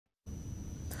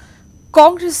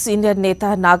Congress senior నేత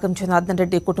నాగం జనార్దన్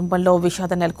రెడ్డి కుటుంబంలో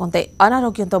విషాదం నెలకొంది.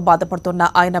 అనారోగ్యంతో బాధపడుతున్న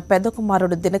ఆయన పెద్ద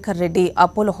కుమారుడు దినకర్ రెడ్డి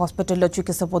అపోలో హాస్పిటల్లో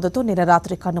చికిత్స పొందుతూ నిన్న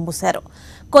రాత్రి కన్నుమూశారు.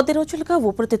 కొద్ది రోజులుగా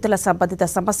ఊపిరితిత్తుల సంబంధిత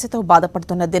సమస్యతో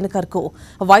బాధపడుతున్న దినకర్ కు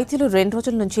వైద్యులు 2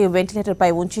 రోజుల నుంచి వెంటిలేటర్పై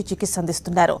ఉంచి చికిత్స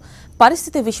అందిస్తున్నారు.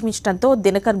 పరిస్థితి విషమించడంతో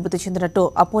దినకర్ మృతి చెందినట్టు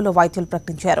అపోలో వైద్యులు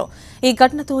ప్రకటించారు. ఈ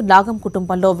ఘటనతో నాగం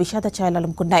కుటుంబంలో విషాద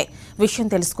ఛాయలలుముకున్నాయి. విషయం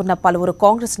తెలుసుకున్న పలువురు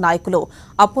కాంగ్రెస్ నాయకులు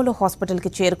అపోలో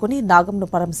హాస్పిటల్కి చేరుకుని నాగంను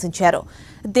పరామర్శించారు.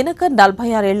 దినకర్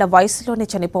 46 ఏళ్ల వయసులోనే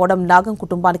చనిపోవడం నాగం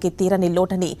కుటుంబానికి తీరని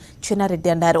లోటని చిన్నారెడ్డి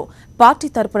అన్నారు. పార్టీ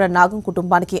తరపున నాగం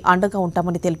కుటుంబానికి అండగా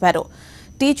ఉంటామని తెలిపారు.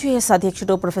 టీజేఎస్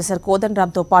అధ్యక్షుడు ప్రొఫెసర్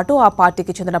కోదండరాంతో పాటు ఆ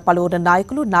పార్టీకి చెందిన పలువురు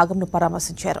నాయకులు నాగంను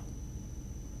పరామర్శించారు.